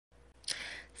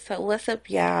So what's up,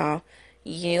 y'all?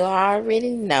 You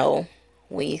already know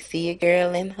when you see a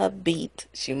girl in her beat,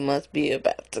 she must be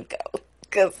about to go.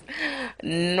 Cause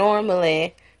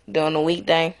normally during a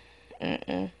weekday,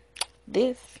 mm-mm,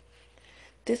 this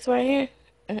this right here,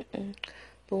 mm-mm.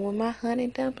 But when my honey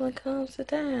dumpling comes to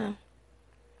town,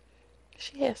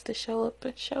 she has to show up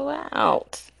and show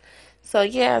out. So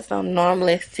you guys don't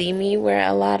normally see me wear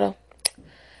a lot of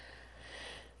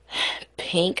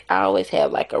pink. I always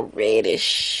have like a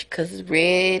reddish, cause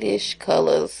reddish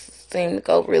colors seem to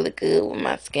go really good with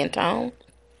my skin tone.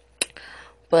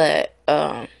 But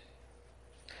so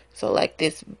like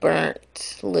this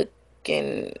burnt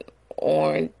looking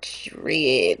orange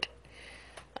red.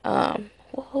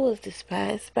 Who is this by?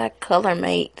 It's by Color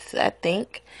Mates, I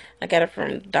think. I got it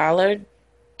from Dollar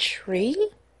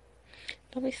Tree.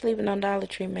 Don't be sleeping on Dollar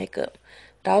Tree makeup.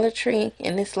 Dollar Tree,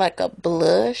 and it's like a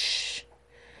blush.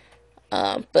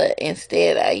 But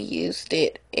instead I used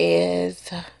it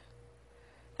as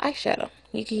eyeshadow.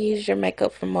 You can use your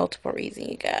makeup for multiple reasons,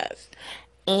 you guys.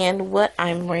 And what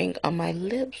I'm wearing on my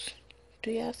lips,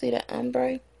 do y'all see the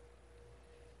ombre?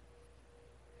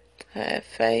 I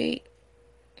fade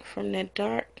from that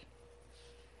dark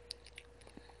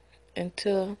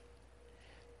into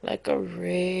like a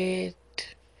red,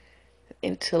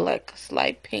 into like a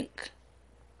slight pink.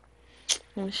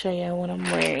 Let me show y'all what I'm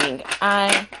wearing.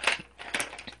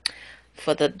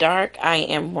 For the dark, I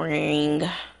am wearing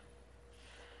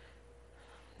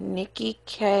Nikki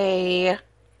K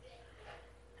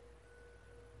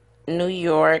New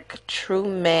York True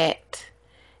Matte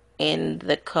in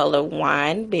the color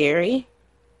Wineberry.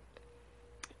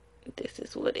 This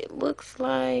is what it looks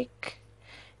like.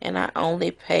 And I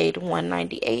only paid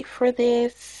 $198 for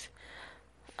this.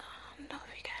 I don't know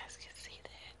if you guys can see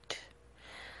that.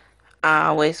 I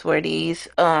always wear these.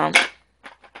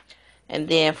 And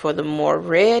then for the more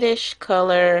reddish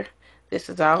color, this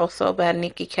is also by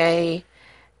Nikki K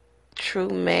True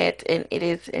Matte, and it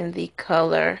is in the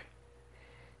color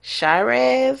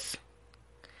Shiraz.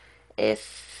 Shiraz.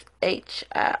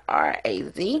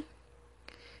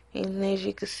 And as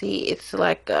you can see, it's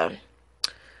like a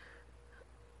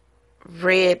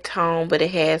red tone, but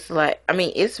it has like, I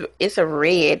mean, it's a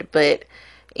red, but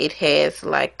it has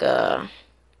like a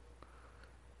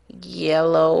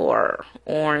yellow or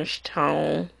orange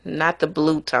tone, not the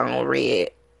blue tone red,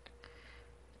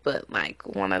 but like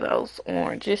one of those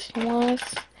orangish ones.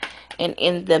 And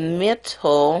in the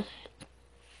middle,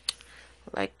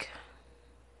 like,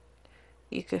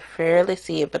 you could fairly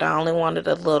see it, but I only wanted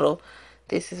a little.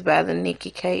 This is by the Nikki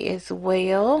K as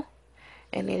well.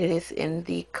 And it is in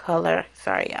the color,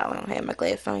 sorry y'all, I don't have my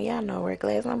glasses on. Y'all know I wear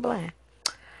glasses, I'm blind.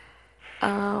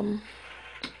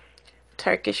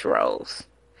 Turkish Rose.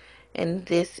 And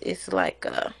this is like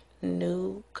a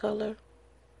nude color.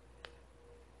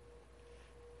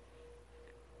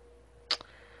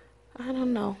 I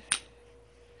don't know.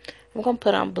 I'm going to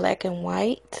put on black and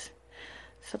white.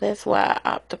 So that's why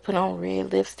I opt to put on red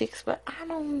lipsticks. But I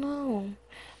don't know.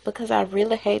 Because I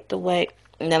really hate the way.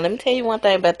 Now, let me tell you one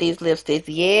thing about these lipsticks.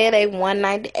 Yeah, they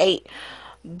 $198.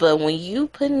 But when you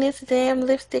putting this damn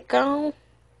lipstick on,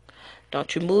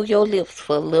 don't you move your lips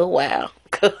for a little while.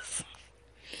 Because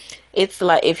it's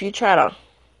like if you try to,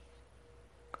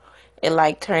 it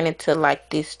like turn into like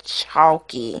this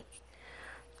chalky.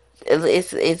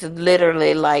 It's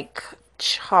literally like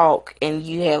chalk, and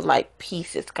you have like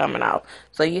pieces coming out.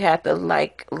 So you have to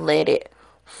like let it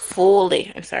fully.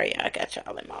 I'm sorry, I got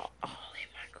y'all in my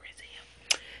grizzly.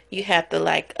 You have to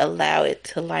like allow it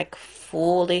to like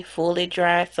fully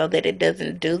dry so that it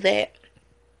doesn't do that.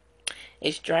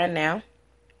 It's dry now.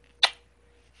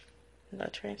 No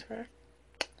transfer.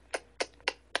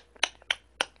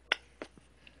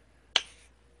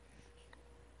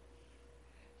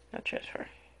 No transfer.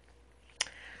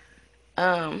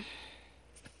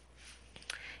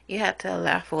 You have to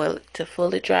allow for it to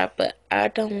fully dry, but I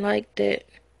don't like that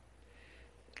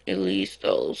it leaves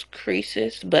those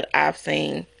creases. But I've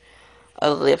seen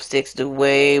other lipsticks do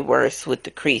way worse with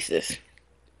the creases.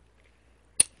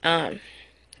 To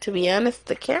be honest,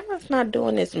 the camera's not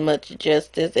doing as much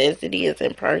justice as it is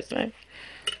in person.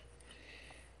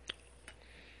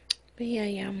 But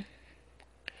yeah,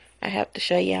 I have to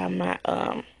show y'all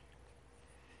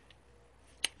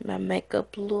my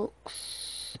makeup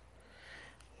looks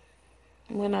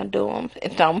when I do them.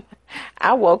 And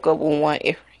I woke up with one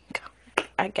earring on.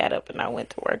 I got up and I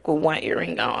went to work with one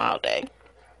earring on all day.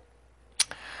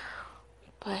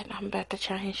 But I'm about to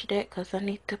change that because I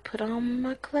need to put on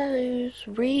my clothes.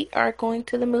 We are going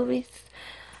to the movies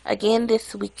again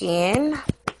this weekend.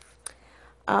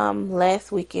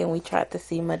 Last weekend we tried to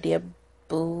see Madea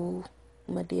Boo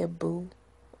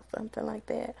something like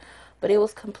that. But it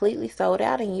was completely sold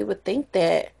out, and you would think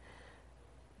that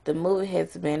the movie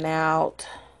has been out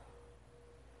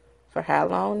for how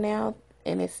long now,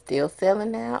 and it's still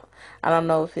selling out. I don't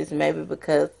know if it's maybe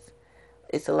because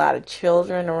it's a lot of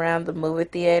children around the movie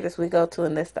theaters we go to,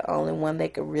 and that's the only one they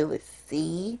could really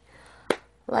see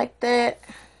like that.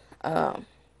 Um,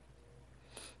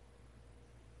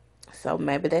 so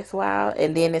maybe that's why.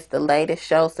 And then it's the latest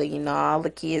show, so you know all the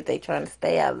kids they trying to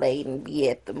stay out late and be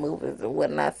at the movies and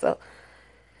whatnot. So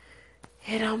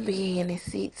it don't be any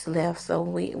seats left. So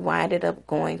we winded up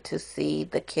going to see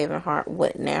the Kevin Hart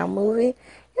What Now movie. It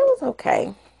was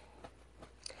okay.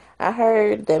 I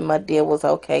heard that my deal was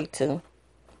okay too.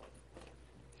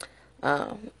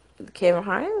 Um, Kevin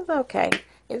Hart was okay.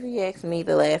 If you ask me,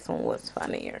 the last one was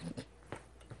funnier.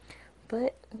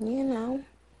 But you know,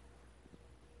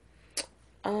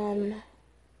 um,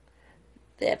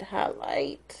 that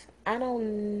highlight. I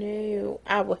don't know.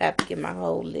 I will have to get my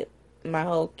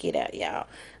whole kit out, y'all.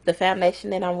 The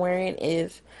foundation that I'm wearing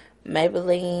is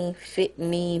Maybelline Fit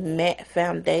Me Matte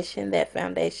Foundation. That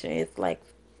foundation is like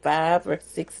 $5 or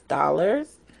 $6.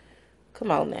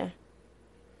 Come on now.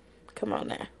 Come on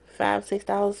now. $5,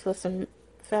 $6 for some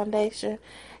foundation.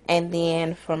 And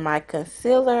then for my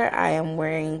concealer, I am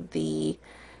wearing the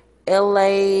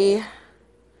LA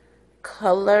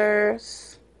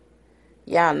Colors.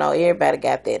 Y'all know everybody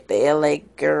got that. The LA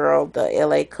Girl, the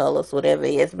LA Colors, whatever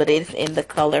it is. But it's in the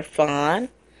color Fawn.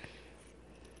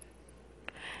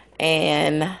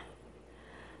 And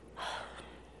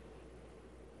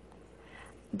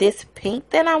this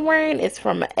pink that I'm wearing is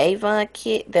from an Avon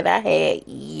kit that I had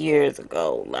years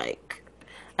ago. Like,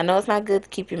 I know it's not good to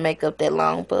keep your makeup that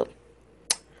long, but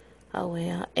oh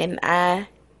well. And I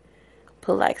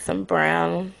put like some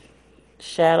brown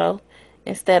shadow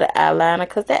instead of eyeliner,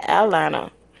 because that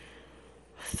eyeliner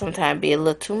sometimes be a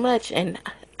little too much, and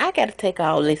I gotta take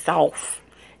all this off,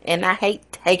 and I hate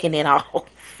taking it off.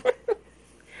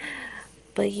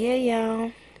 But yeah,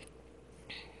 y'all,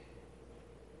 I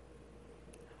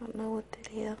don't know what that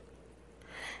is.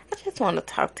 I just want to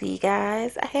talk to you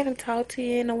guys. I haven't talked to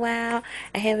you in a while.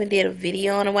 I haven't did a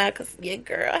video in a while because your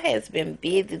girl has been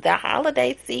busy. The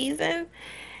holiday season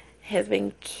has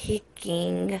been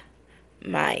kicking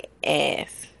my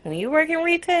ass. When you work in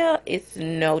retail, it's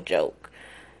no joke.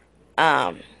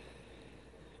 Um,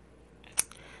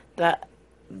 the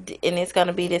and it's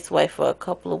gonna be this way for a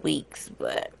couple of weeks,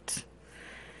 but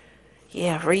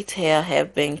yeah, retail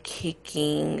have been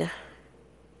kicking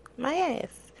my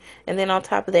ass. And then on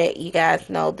top of that, you guys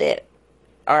know that,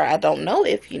 or I don't know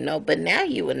if you know, but now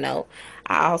you would know,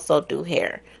 I also do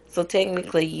hair. So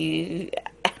technically you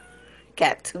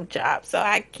got two jobs. So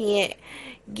I can't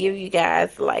give you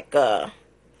guys like a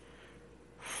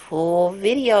full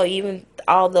video, even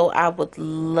although I would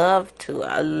love to.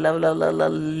 I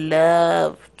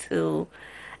love to.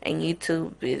 And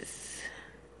YouTube is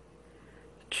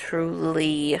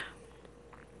truly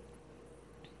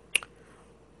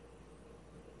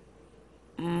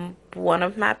one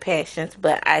of my passions,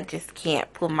 but I just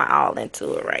can't put my all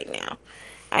into it right now.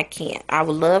 I can't. I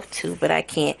would love to, but I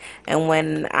can't. And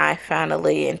when I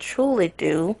finally and truly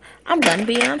do, I'm gonna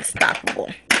be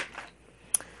unstoppable.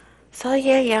 So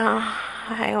yeah,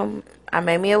 y'all. I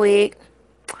made me a wig.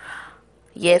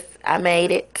 Yes, I made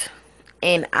it.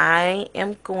 And I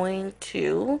am going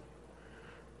to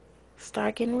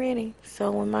start getting ready. So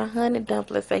when my honey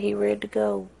dumpling say he ready to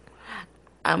go,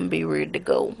 I'm gonna be ready to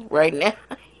go right now.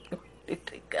 Ready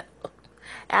to go.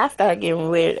 I started getting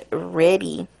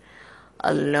ready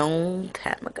a long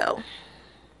time ago.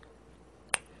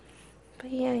 But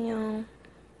yeah, y'all.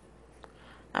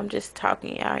 I'm just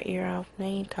talking y'all ear off. I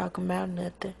ain't talking about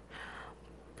nothing.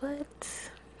 But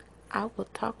I will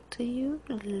talk to you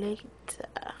later.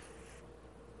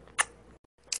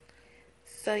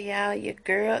 So y'all, your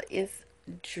girl is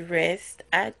dressed.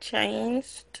 I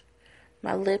changed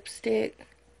my lipstick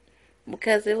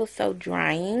because it was so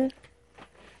drying.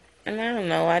 And I don't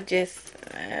know, I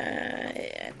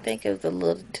think it was a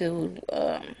little too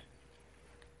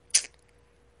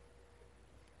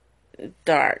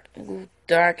dark.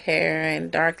 Dark hair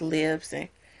and dark lips, and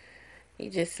you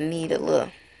just need a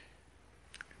little.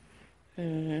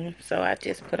 So I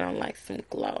just put on like some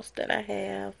gloss that I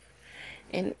have.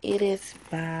 And it is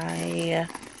by,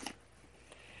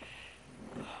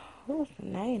 who's the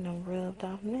name I'm rubbed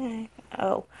off now?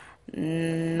 Oh,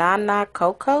 Nana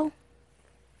Coco.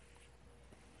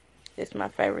 It's my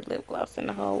favorite lip gloss in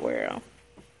the whole world.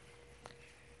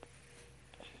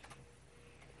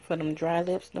 For them dry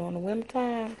lips during the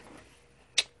wintertime,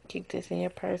 keep this in your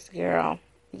purse, girl.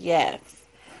 Yes.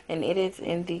 And it is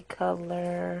in the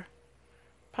color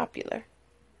Popular.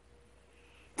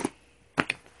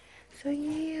 So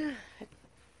yeah, I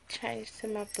changed to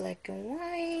my black and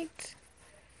white.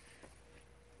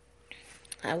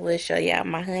 I will show y'all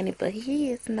my honey, but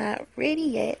he is not ready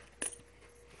yet.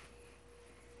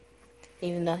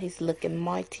 Even though he's looking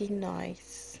mighty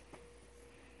nice.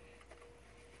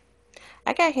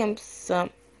 I got him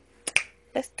some.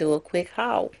 Let's do a quick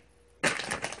haul.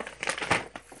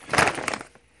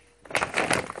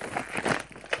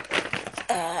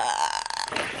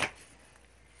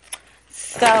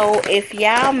 So if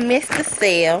y'all missed the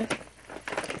sale,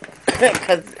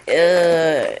 because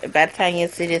by the time you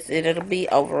see this, it'll be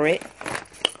over it.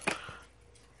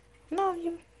 No,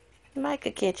 you might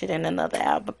could catch it in another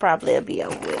hour, but probably it'll be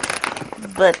over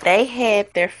it. But they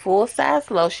had their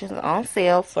full-size lotions on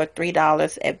sale for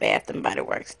 $3 at Bath and Body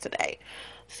Works today.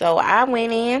 So I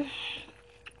went in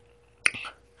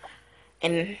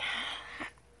and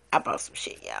I bought some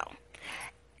shit, y'all.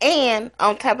 And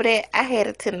on top of that, I had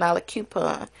a $10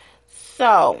 coupon.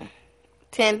 So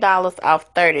 $10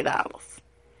 off $30.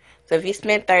 So if you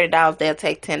spend $30, they'll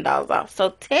take $10 off.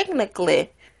 So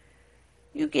technically,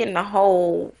 you're getting a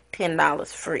whole $10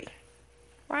 free,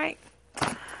 right?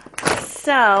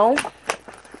 So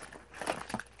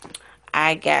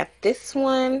I got this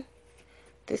one.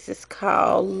 This is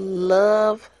called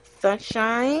Love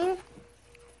Sunshine.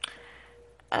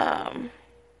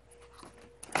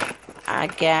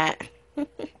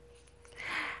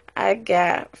 I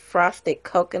got Frosted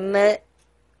Coconut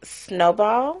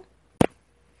Snowball.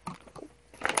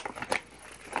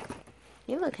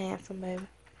 You look handsome, baby.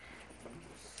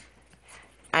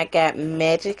 I got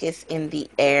Magic is in the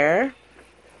Air.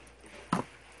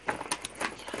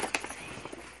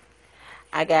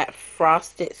 I got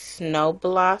Frosted Snow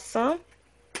Blossom.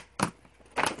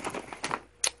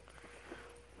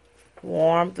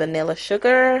 Warm Vanilla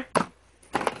Sugar.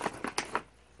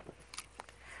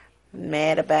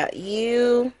 Mad About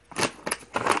You.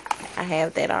 I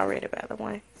have that already, by the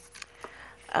way.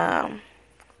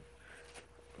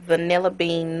 Vanilla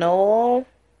Bean Noel.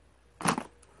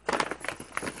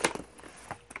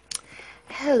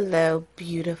 Hello,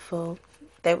 beautiful.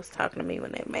 They was talking to me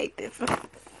when they made this.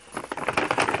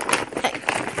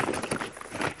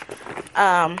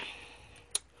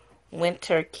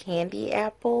 Winter Candy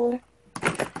Apple.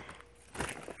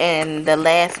 And the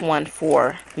last one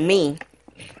for me.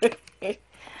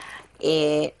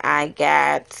 And I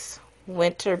got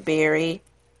Winter Berry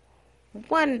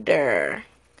Wonder.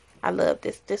 I love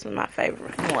this. This is my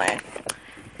favorite one.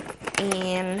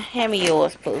 And hand me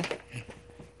yours, Pooh.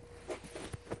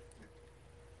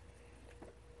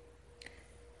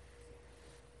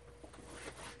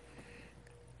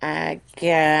 I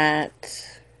got...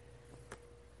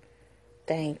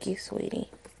 Thank you, sweetie.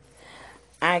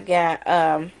 I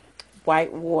got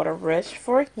White Water Rush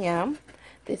for him.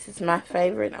 This is my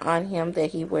favorite on him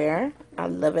that he wear. I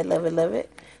love it, love it, love it.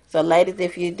 So, ladies,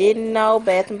 if you didn't know,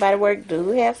 Bath and Body Works do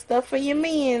have stuff for your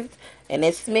men. And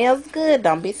it smells good.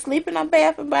 Don't be sleeping on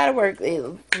Bath and Body Works. It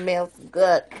smells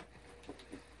good.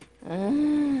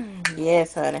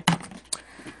 Yes, honey.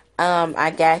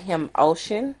 I got him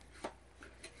Ocean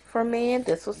for men.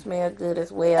 This will smell good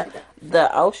as well.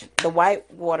 The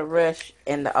White Water Rush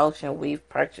and the Ocean we've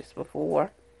purchased before.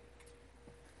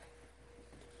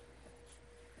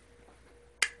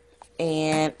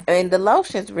 And the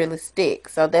lotions really stick.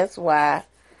 So that's why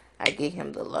I get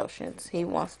him the lotions. He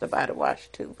wants the body wash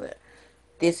too, but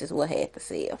this is what had the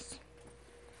sales.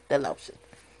 The lotion.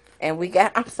 And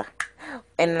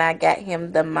I got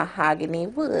him the Mahogany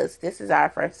Woods. This is our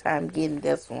first time getting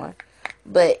this one.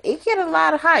 But it get a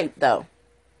lot of hype though.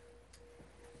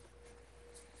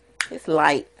 It's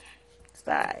light. It's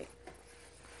alright.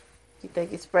 You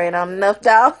think you sprayed on enough,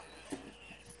 dog?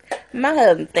 My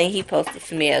husband think he supposed to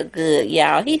smell good,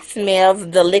 y'all. He smells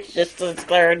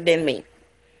deliciouser than me.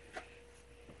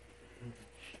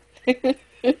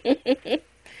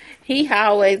 He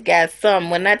always got something.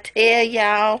 When I tell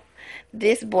y'all,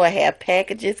 this boy have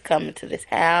packages coming to this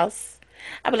house.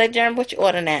 I be like, Jeremy, what you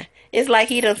order now? It's like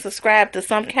he done subscribed to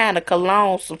some kind of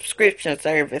cologne subscription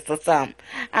service or something.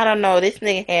 I don't know. This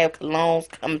nigga have colognes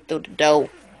coming through the door.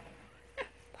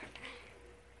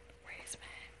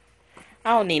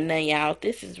 I don't need none, y'all.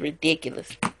 This is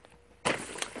ridiculous.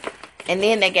 And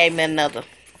then they gave me another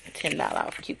 $10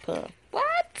 off coupon.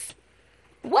 What?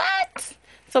 What?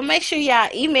 So make sure y'all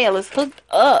email is hooked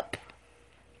up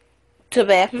to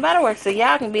Bath and Body Works so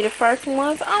y'all can be the first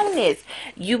ones on this.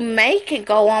 You can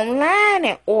go online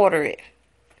and order it.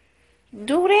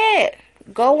 Do that.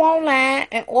 Go online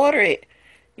and order it.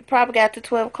 You probably got to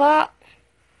 12 o'clock.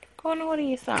 Go and order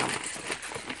you some.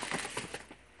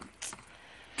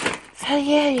 So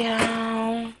yeah,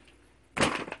 y'all.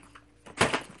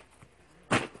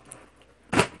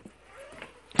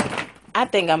 I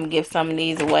think I'm gonna give some of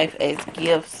these away as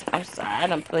gifts. I'm sorry, I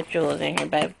done put yours in here,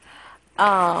 baby.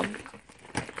 I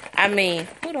mean,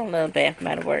 who don't love Bath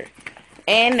Matter Works?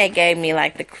 And they gave me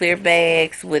like the clear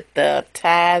bags with the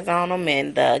ties on them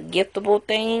and the giftable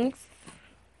things.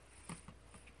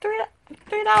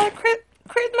 $3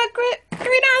 Christmas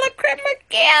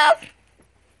gift.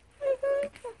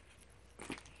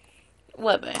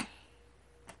 What, man?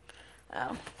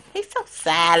 Oh, he's so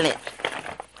silent.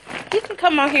 You can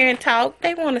come on here and talk.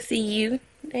 They want to see you.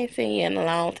 They ain't seen you in a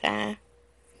long time.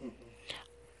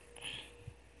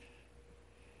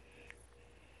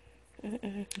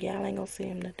 Y'all ain't gonna see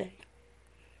him today.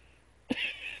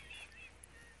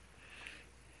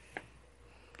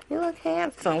 You look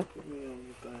handsome.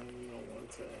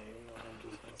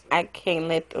 I can't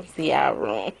let them see our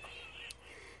room.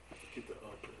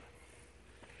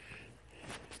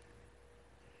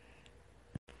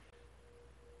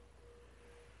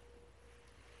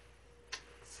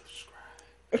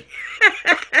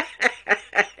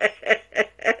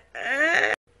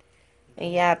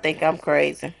 And y'all think I'm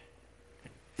crazy.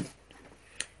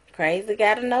 Crazy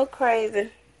gotta know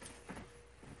crazy.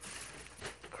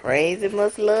 Crazy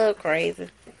must love crazy.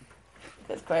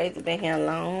 Because crazy been here a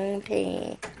long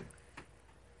time.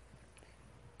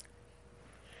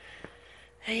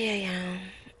 Hey, y'all.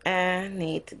 I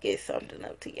need to get something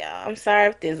up to y'all. I'm sorry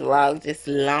if this vlog's just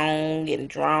long and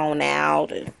drawn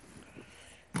out.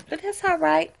 But that's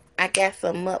alright. I got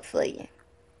something up for you.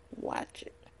 Watch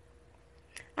it.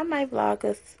 I might vlog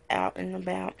us out and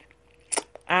about.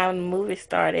 Our movie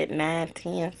started at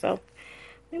 9:10, so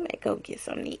we may go get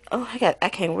something to eat. Oh, I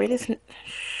can't wear this.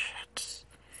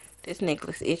 This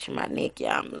necklace itching my neck,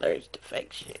 y'all. I'm allergic to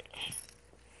fake shit.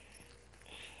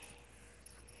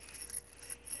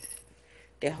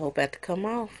 That whole about to come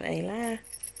off, ain't lying.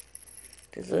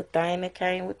 This little thing that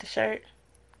came with the shirt,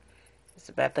 it's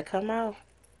about to come off.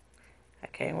 I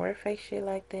can't wear fake shit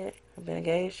like that. I've been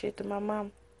gave shit to my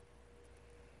mom.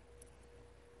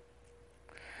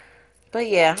 But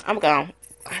yeah, I'm gone.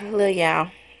 I love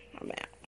y'all.